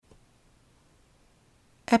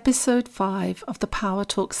Episode 5 of the Power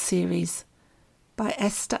Talk series by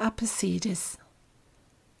Esther Apicides.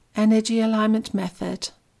 Energy Alignment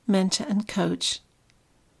Method, Mentor and Coach.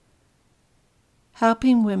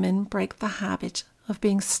 Helping women break the habit of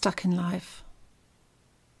being stuck in life.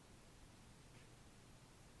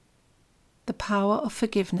 The power of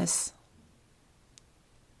forgiveness.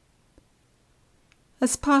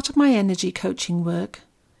 As part of my energy coaching work,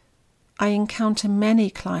 I encounter many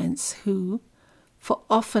clients who, for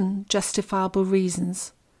often justifiable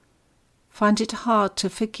reasons, find it hard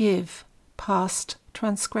to forgive past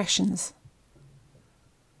transgressions.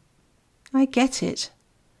 I get it.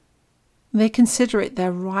 They consider it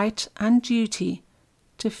their right and duty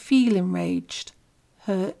to feel enraged,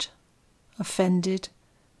 hurt, offended,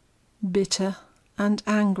 bitter, and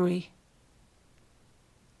angry.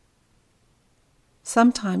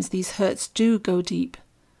 Sometimes these hurts do go deep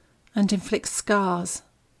and inflict scars,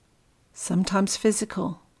 sometimes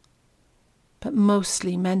physical, but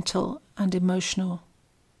mostly mental and emotional.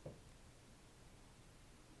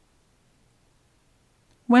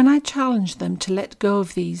 When I challenge them to let go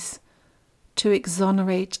of these, to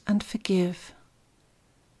exonerate and forgive,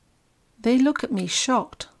 they look at me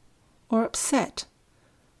shocked or upset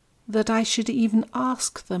that I should even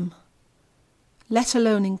ask them, let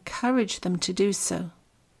alone encourage them to do so.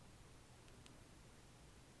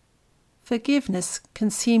 Forgiveness can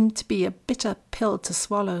seem to be a bitter pill to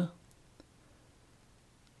swallow.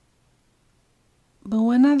 But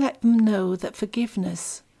when I let them know that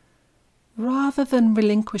forgiveness, rather than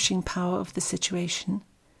relinquishing power of the situation,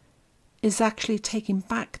 is actually taking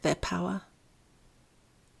back their power,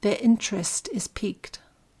 their interest is piqued.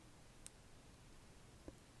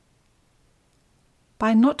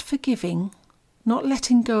 By not forgiving, not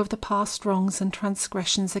letting go of the past wrongs and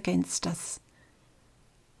transgressions against us,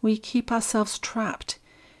 we keep ourselves trapped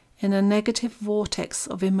in a negative vortex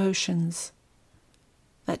of emotions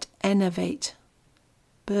that enervate,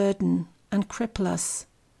 burden, and cripple us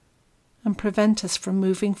and prevent us from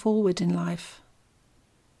moving forward in life.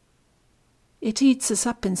 It eats us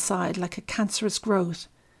up inside like a cancerous growth,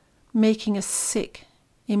 making us sick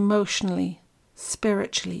emotionally,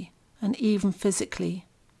 spiritually, and even physically.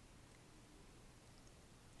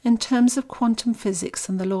 In terms of quantum physics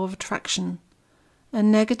and the law of attraction, a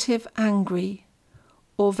negative, angry,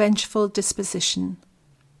 or vengeful disposition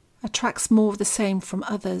attracts more of the same from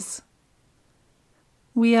others.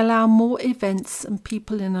 We allow more events and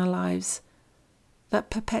people in our lives that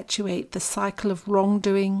perpetuate the cycle of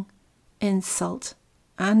wrongdoing, insult,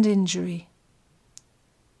 and injury.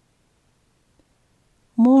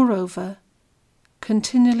 Moreover,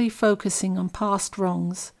 continually focusing on past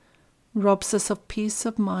wrongs robs us of peace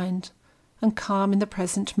of mind and calm in the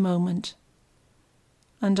present moment,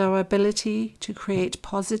 and our ability to create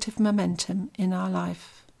positive momentum in our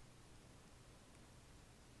life.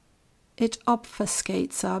 It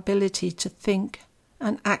obfuscates our ability to think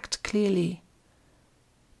and act clearly,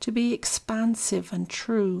 to be expansive and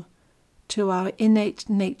true to our innate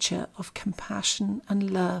nature of compassion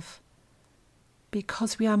and love,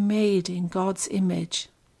 because we are made in God's image.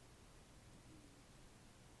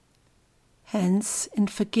 Hence, in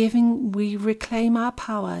forgiving, we reclaim our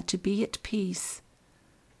power to be at peace,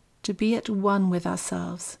 to be at one with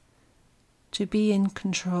ourselves, to be in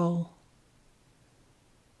control,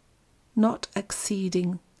 not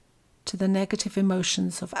acceding to the negative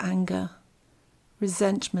emotions of anger,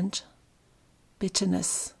 resentment,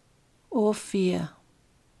 bitterness, or fear.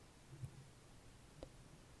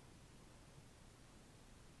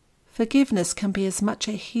 Forgiveness can be as much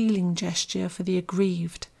a healing gesture for the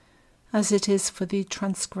aggrieved as it is for the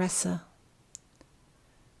transgressor.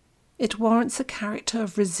 It warrants a character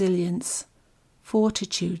of resilience,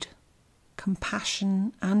 fortitude,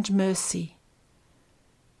 compassion, and mercy.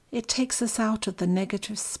 It takes us out of the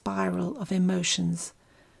negative spiral of emotions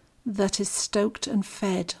that is stoked and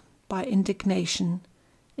fed by indignation,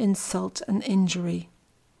 insult, and injury.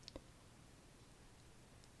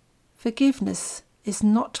 Forgiveness is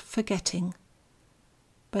not forgetting,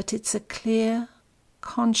 but it's a clear,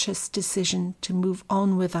 conscious decision to move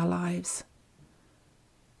on with our lives.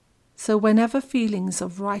 So whenever feelings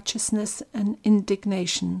of righteousness and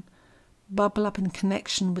indignation bubble up in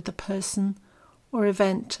connection with the person or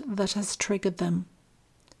event that has triggered them,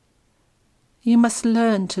 you must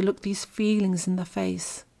learn to look these feelings in the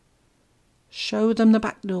face, show them the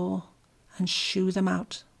back door, and shoo them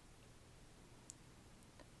out.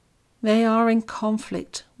 They are in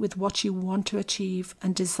conflict with what you want to achieve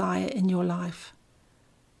and desire in your life,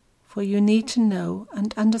 for you need to know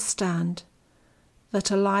and understand that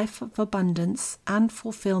a life of abundance and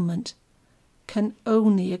fulfillment can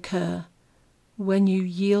only occur when you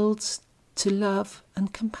yield to love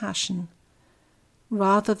and compassion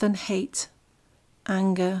rather than hate,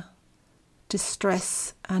 anger,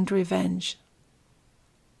 distress, and revenge.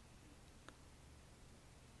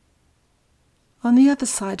 On the other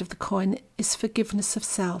side of the coin is forgiveness of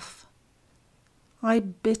self. I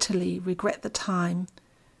bitterly regret the time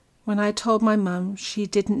when I told my mum she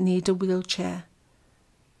didn't need a wheelchair,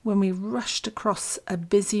 when we rushed across a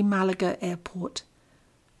busy Malaga airport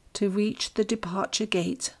to reach the departure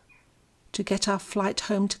gate to get our flight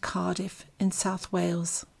home to Cardiff in South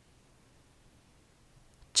Wales.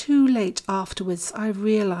 Too late afterwards I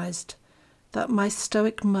realised that my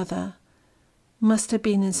stoic mother must have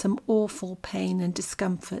been in some awful pain and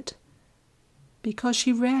discomfort, because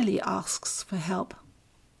she rarely asks for help.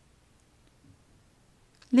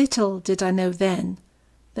 Little did I know then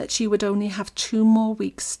that she would only have 2 more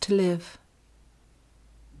weeks to live.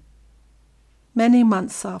 Many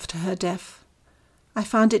months after her death, I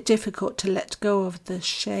found it difficult to let go of the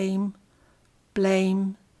shame,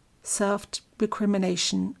 blame,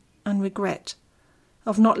 self-recrimination and regret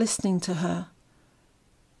of not listening to her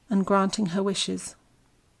and granting her wishes.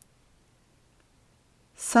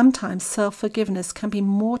 Sometimes self-forgiveness can be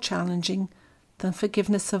more challenging than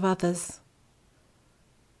forgiveness of others.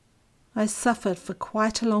 I suffered for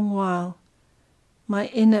quite a long while, my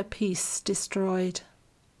inner peace destroyed.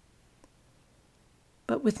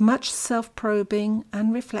 But with much self-probing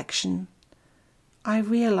and reflection, I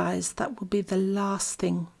realised that would be the last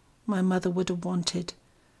thing my mother would have wanted,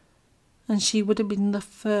 and she would have been the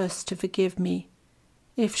first to forgive me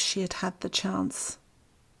if she had had the chance.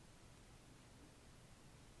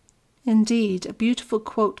 Indeed, a beautiful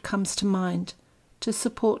quote comes to mind to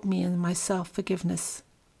support me in my self-forgiveness.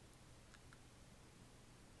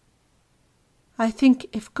 I think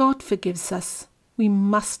if God forgives us, we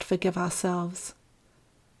must forgive ourselves.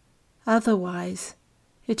 Otherwise,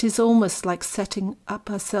 it is almost like setting up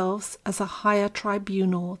ourselves as a higher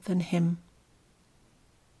tribunal than Him.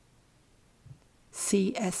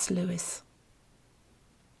 C.S. Lewis.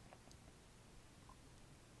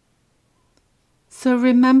 So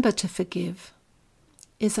remember, to forgive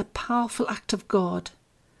is a powerful act of God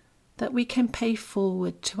that we can pay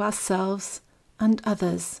forward to ourselves and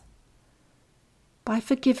others. By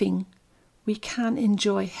forgiving, we can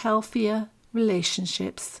enjoy healthier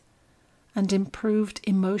relationships and improved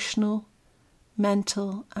emotional,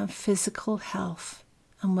 mental and physical health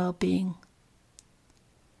and well-being.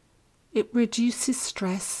 It reduces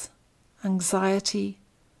stress, anxiety,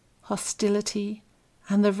 hostility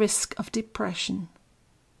and the risk of depression.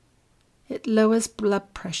 It lowers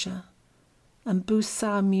blood pressure and boosts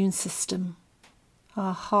our immune system,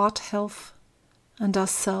 our heart health and our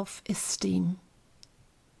self-esteem.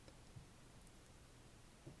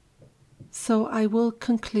 So I will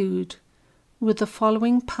conclude with the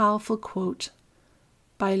following powerful quote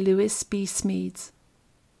by Lewis B Smedes.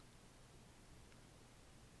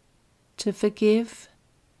 To forgive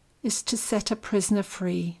is to set a prisoner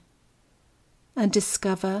free and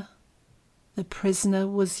discover the prisoner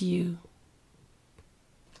was you.